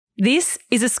This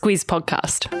is a Squiz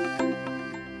podcast.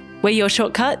 We're your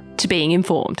shortcut to being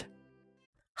informed.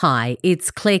 Hi, it's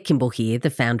Claire Kimball here,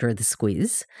 the founder of The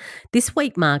Squiz. This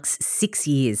week marks 6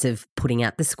 years of putting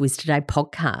out the Squiz Today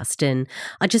podcast, and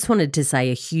I just wanted to say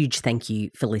a huge thank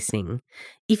you for listening.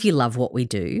 If you love what we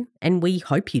do, and we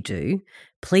hope you do,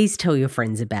 please tell your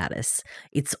friends about us.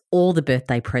 It's all the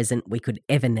birthday present we could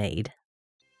ever need.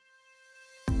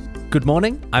 Good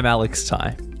morning, I'm Alex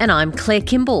Tai. And I'm Claire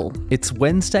Kimball. It's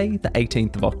Wednesday, the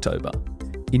 18th of October.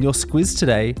 In your Squiz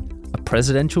today, a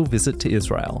presidential visit to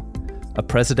Israel, a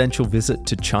presidential visit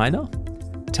to China,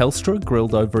 Telstra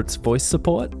grilled over its voice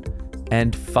support,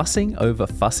 and fussing over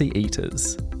fussy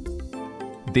eaters.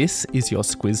 This is your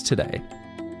Squiz today.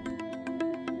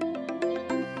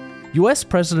 US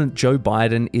President Joe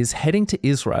Biden is heading to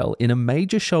Israel in a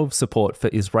major show of support for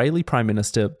Israeli Prime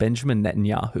Minister Benjamin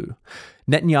Netanyahu.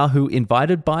 Netanyahu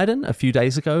invited Biden a few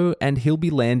days ago, and he'll be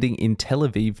landing in Tel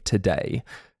Aviv today.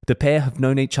 The pair have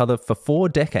known each other for 4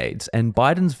 decades, and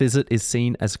Biden's visit is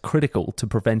seen as critical to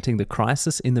preventing the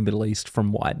crisis in the Middle East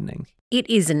from widening. It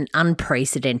is an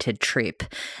unprecedented trip.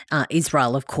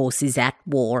 Israel, of course, is at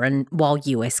war, and while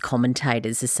US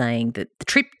commentators are saying that the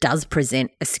trip does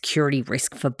present a security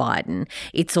risk for Biden,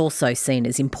 it's also seen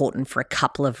as important for a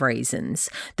couple of reasons.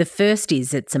 The first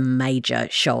is it's a major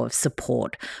show of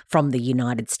support from the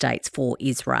United States for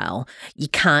Israel. You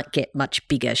can't get much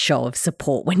bigger show of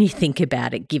support when you think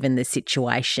about it, given the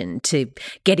situation. To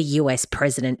get a US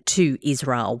president to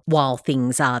Israel while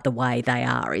things are the way they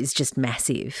are is just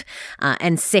massive.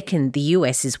 And second, the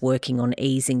US is working on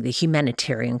easing the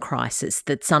humanitarian crisis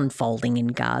that's unfolding in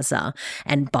Gaza,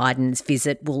 and Biden's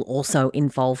visit will also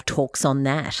involve talks on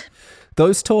that.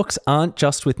 Those talks aren't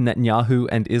just with Netanyahu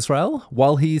and Israel.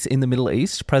 While he's in the Middle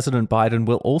East, President Biden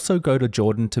will also go to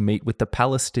Jordan to meet with the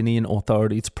Palestinian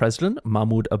Authority's president,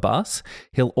 Mahmoud Abbas.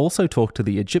 He'll also talk to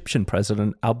the Egyptian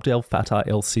president, Abdel Fattah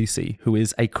el-Sisi, who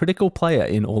is a critical player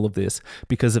in all of this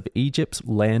because of Egypt's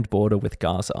land border with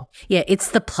Gaza. Yeah,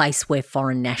 it's the place where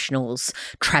foreign nationals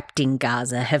trapped in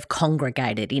Gaza have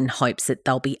congregated in hopes that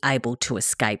they'll be able to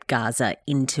escape Gaza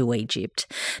into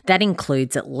Egypt. That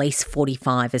includes at least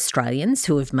 45 Australians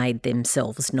who have made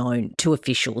themselves known to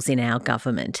officials in our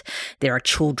government. There are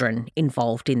children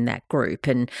involved in that group,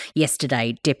 and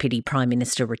yesterday Deputy Prime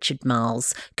Minister Richard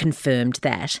Marles confirmed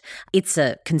that. It's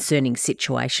a concerning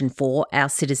situation for our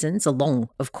citizens, along,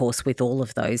 of course, with all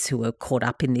of those who are caught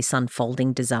up in this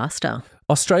unfolding disaster.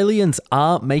 Australians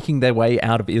are making their way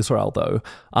out of Israel, though.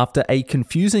 After a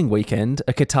confusing weekend,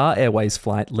 a Qatar Airways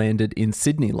flight landed in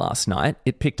Sydney last night.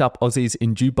 It picked up Aussies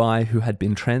in Dubai who had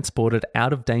been transported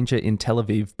out of danger in Tel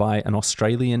Aviv by an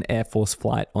Australian Air Force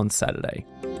flight on Saturday.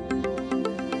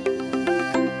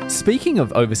 Speaking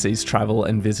of overseas travel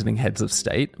and visiting heads of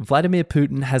state, Vladimir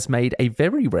Putin has made a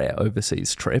very rare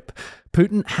overseas trip.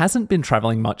 Putin hasn't been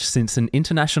travelling much since an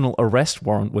international arrest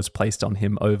warrant was placed on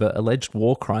him over alleged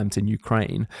war crimes in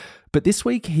Ukraine. But this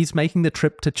week he's making the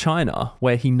trip to China,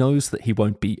 where he knows that he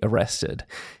won't be arrested.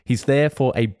 He's there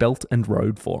for a Belt and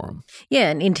Road Forum. Yeah,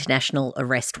 an international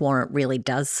arrest warrant really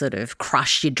does sort of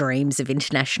crush your dreams of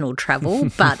international travel,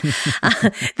 but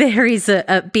there is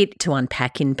a bit to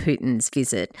unpack in Putin's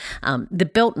visit. The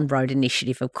Belt and Road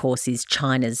Initiative, of course, is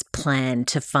China's plan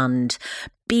to fund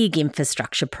big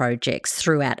infrastructure projects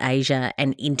throughout Asia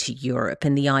and into Europe.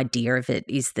 And the idea of it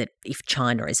is that if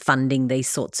China is funding these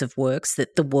sorts of works,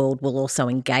 that the world will also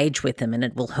engage with them and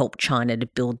it will help China to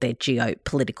build their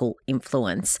geopolitical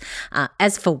influence.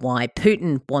 As for why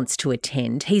Putin wants to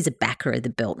attend, he's a backer of the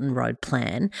Belt and Road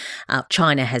Plan.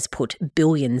 China has put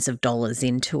billions of dollars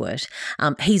into it.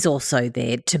 He's also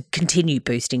there to continue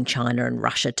boosting China and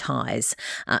Russia ties,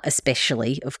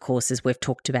 especially, of course, as we've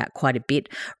talked about quite a bit,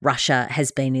 Russia has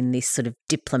been in this sort of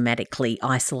diplomatically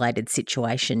isolated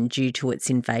situation due to its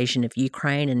invasion of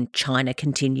Ukraine, and China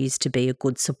continues to be a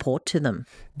good support to them.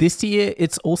 This year,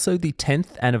 it's also the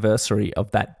 10th anniversary of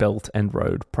that Belt and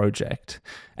Road project.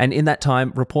 And in that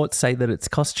time, reports say that it's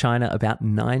cost China about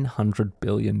 $900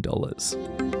 billion.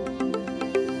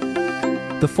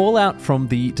 The fallout from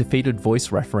the defeated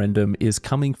voice referendum is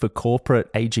coming for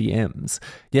corporate AGMs.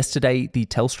 Yesterday, the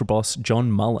Telstra boss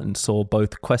John Mullen saw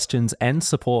both questions and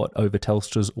support over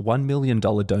Telstra's $1 million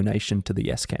donation to the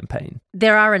Yes campaign.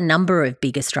 There are a number of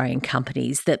big Australian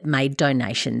companies that made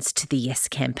donations to the Yes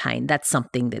campaign. That's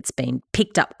something that's been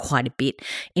picked up quite a bit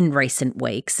in recent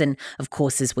weeks. And of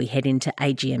course, as we head into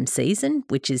AGM season,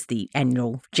 which is the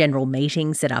annual general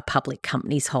meetings that our public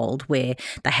companies hold, where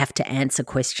they have to answer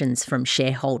questions from shareholders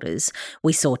shareholders.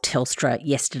 We saw Telstra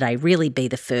yesterday really be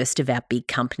the first of our big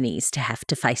companies to have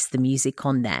to face the music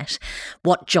on that.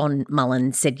 What John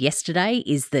Mullen said yesterday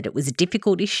is that it was a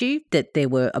difficult issue, that there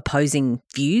were opposing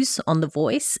views on the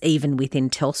voice, even within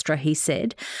Telstra, he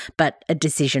said, but a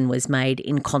decision was made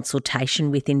in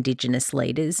consultation with Indigenous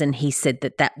leaders, and he said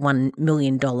that that $1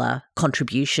 million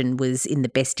contribution was in the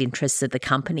best interests of the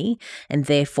company and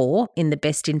therefore in the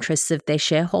best interests of their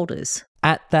shareholders.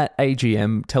 At that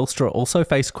AGM, Telstra also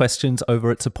faced questions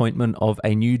over its appointment of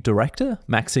a new director,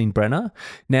 Maxine Brenner.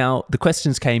 Now, the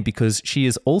questions came because she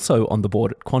is also on the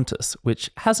board at Qantas, which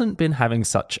hasn't been having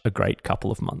such a great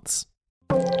couple of months.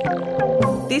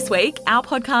 This week, our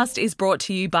podcast is brought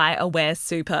to you by Aware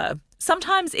Super.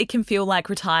 Sometimes it can feel like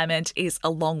retirement is a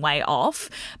long way off,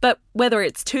 but whether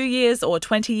it's 2 years or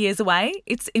 20 years away,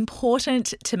 it's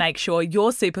important to make sure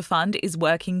your super fund is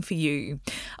working for you.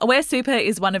 Aware Super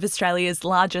is one of Australia's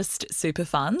largest super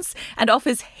funds and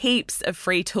offers heaps of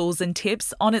free tools and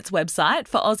tips on its website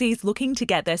for Aussies looking to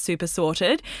get their super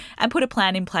sorted and put a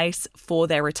plan in place for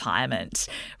their retirement.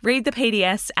 Read the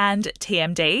PDS and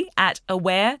TMD at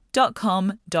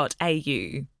aware.com.au.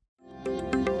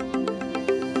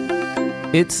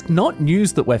 It's not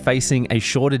news that we're facing a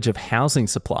shortage of housing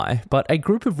supply, but a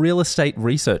group of real estate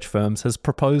research firms has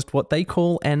proposed what they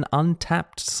call an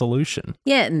untapped solution.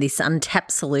 Yeah, and this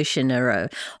untapped solution are a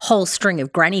whole string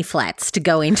of granny flats to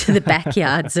go into the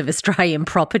backyards of Australian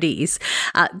properties.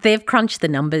 They've crunched the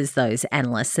numbers, those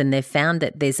analysts, and they've found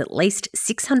that there's at least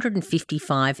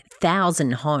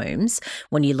 655,000 homes,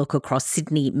 when you look across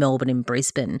Sydney, Melbourne and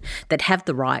Brisbane, that have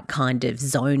the right kind of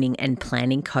zoning and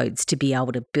planning codes to be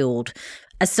able to build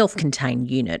a self-contained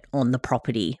unit on the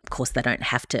property. Of course, they don't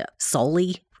have to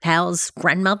solely house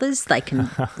grandmothers. They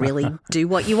can really do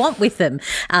what you want with them,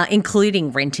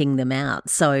 including renting them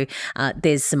out. So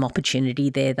there's some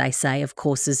opportunity there, they say, of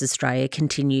course, as Australia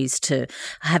continues to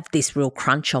have this real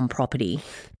crunch on property.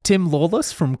 Tim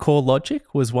Lawless from CoreLogic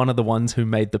was one of the ones who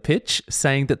made the pitch,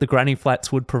 saying that the granny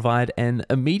flats would provide an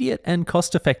immediate and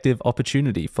cost-effective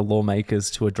opportunity for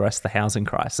lawmakers to address the housing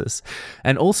crisis,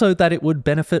 and also that it would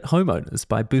benefit homeowners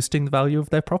by boosting the value of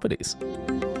their properties.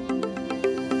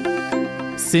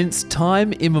 Since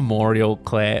time immemorial,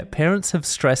 Claire, parents have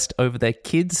stressed over their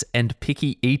kids and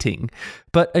picky eating,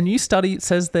 but a new study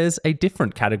says there's a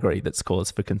different category that's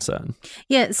cause for concern.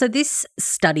 Yeah, so this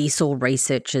study saw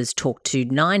researchers talk to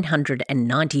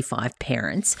 995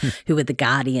 parents who were the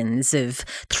guardians of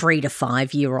 3 to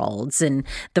 5 year olds, and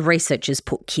the researchers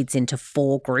put kids into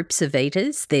 4 groups of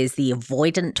eaters. There's the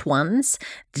avoidant ones,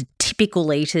 the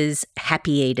typical eaters,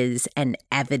 happy eaters and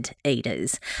avid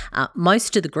eaters.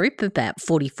 Most of the group, about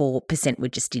 44%, were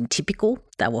just in typical.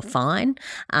 They were fine.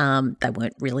 They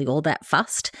weren't really all that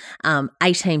fussed.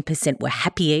 18% were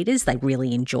happy eaters. They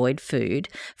really enjoyed food.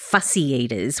 Fussy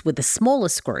eaters were the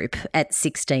smallest group at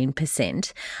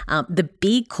 16%. The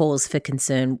big cause for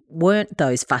concern weren't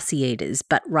those fussy eaters,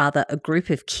 but rather a group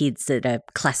of kids that are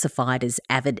classified as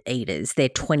avid eaters. They're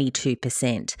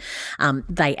 22%.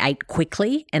 They ate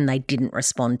quickly and they didn't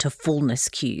respond to fullness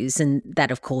cues. And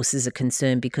that, of course, is a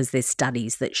concern because there's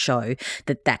studies that show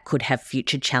that that could have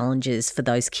future challenges for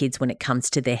those kids when it comes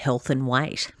to their health and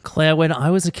weight. Claire, when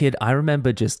I was a kid, I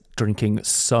remember just drinking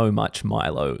so much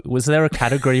Milo. Was there a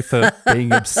category for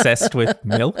being obsessed with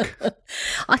milk?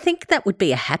 I think that would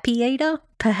be a happy eater,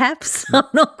 perhaps. I'm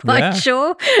not quite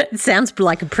sure. It sounds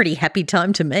like a pretty happy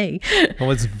time to me. I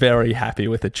was very happy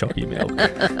with the chalky milk.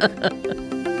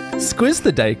 Squiz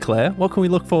the day, Claire. What can we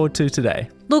look forward to today?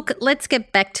 Look, let's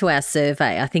get back to our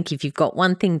survey. I think if you've got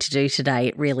one thing to do today,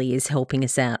 it really is helping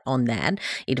us out on that.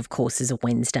 It, of course, is a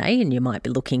Wednesday and you might be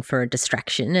looking for a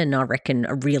distraction, and I reckon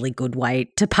a really good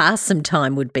way to pass some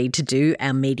time would be to do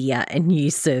our media and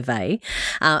news survey.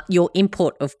 Your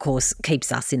input, of course,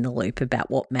 keeps us in the loop about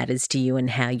what matters to you and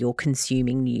how you're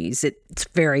consuming news. It's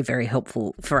very, very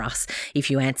helpful for us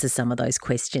if you answer some of those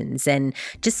questions. And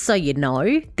just so you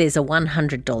know, there's a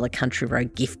 $100 Country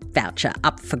Road gift voucher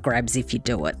up for grabs if you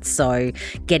do it. So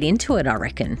get into it, I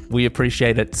reckon. We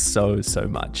appreciate it so, so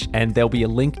much. And there'll be a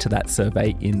link to that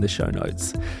survey in the show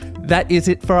notes. That is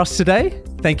it for us today.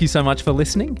 Thank you so much for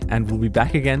listening, and we'll be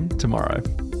back again tomorrow.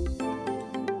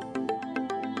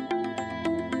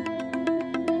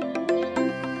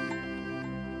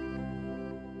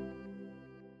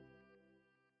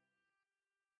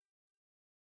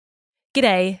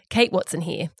 G'day, Kate Watson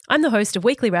here. I'm the host of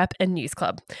Weekly Wrap and News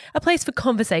Club, a place for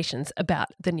conversations about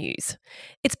the news.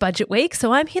 It's budget week,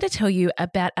 so I'm here to tell you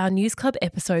about our News Club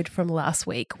episode from last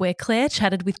week where Claire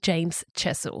chatted with James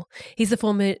Chessell. He's the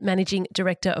former Managing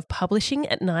Director of Publishing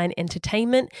at Nine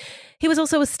Entertainment. He was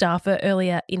also a staffer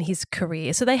earlier in his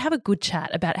career, so they have a good chat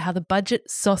about how the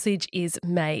budget sausage is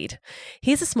made.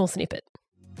 Here's a small snippet.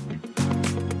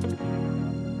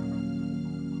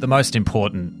 The most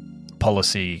important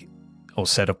policy or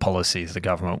set of policies the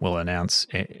government will announce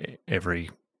every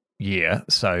year.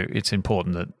 So it's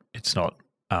important that it's not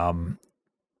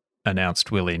announced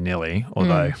willy-nilly,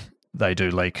 although they do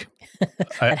leak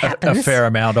a fair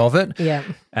amount of it. Yeah.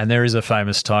 And there is a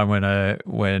famous time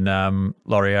when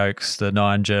Laurie Oakes, the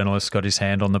Nine journalist, got his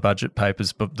hand on the budget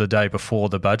papers the day before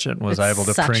the budget and was able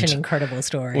to print. Such an incredible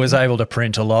story. Was able to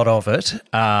print a lot of it,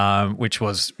 which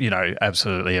was,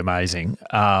 absolutely amazing.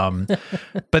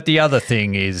 But the other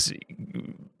thing is,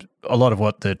 a lot of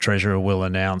what the Treasurer will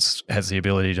announce has the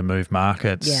ability to move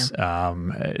markets,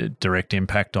 direct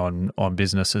impact on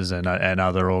businesses and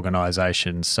other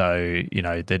organisations. So,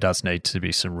 there does need to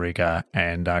be some rigour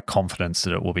and confidence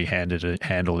that it will be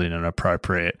handled in an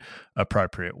appropriate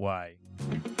way.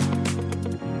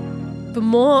 For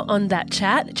more on that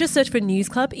chat, just search for News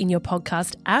Club in your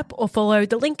podcast app or follow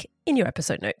the link in your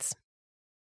episode notes.